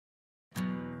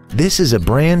This is a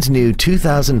brand new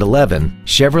 2011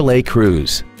 Chevrolet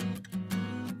Cruze.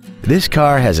 This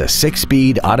car has a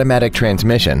 6-speed automatic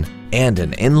transmission and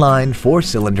an inline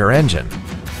 4-cylinder engine.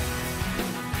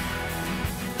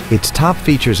 Its top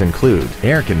features include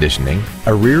air conditioning,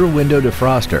 a rear window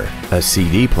defroster, a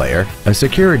CD player, a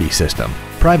security system,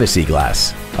 privacy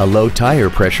glass, a low tire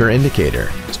pressure indicator,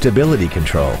 stability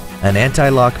control, an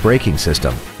anti-lock braking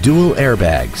system, dual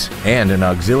airbags, and an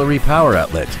auxiliary power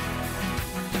outlet.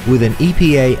 With an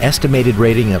EPA estimated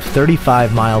rating of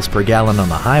 35 miles per gallon on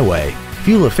the highway,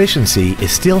 fuel efficiency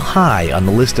is still high on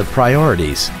the list of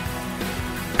priorities.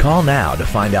 Call now to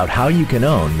find out how you can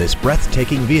own this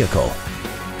breathtaking vehicle.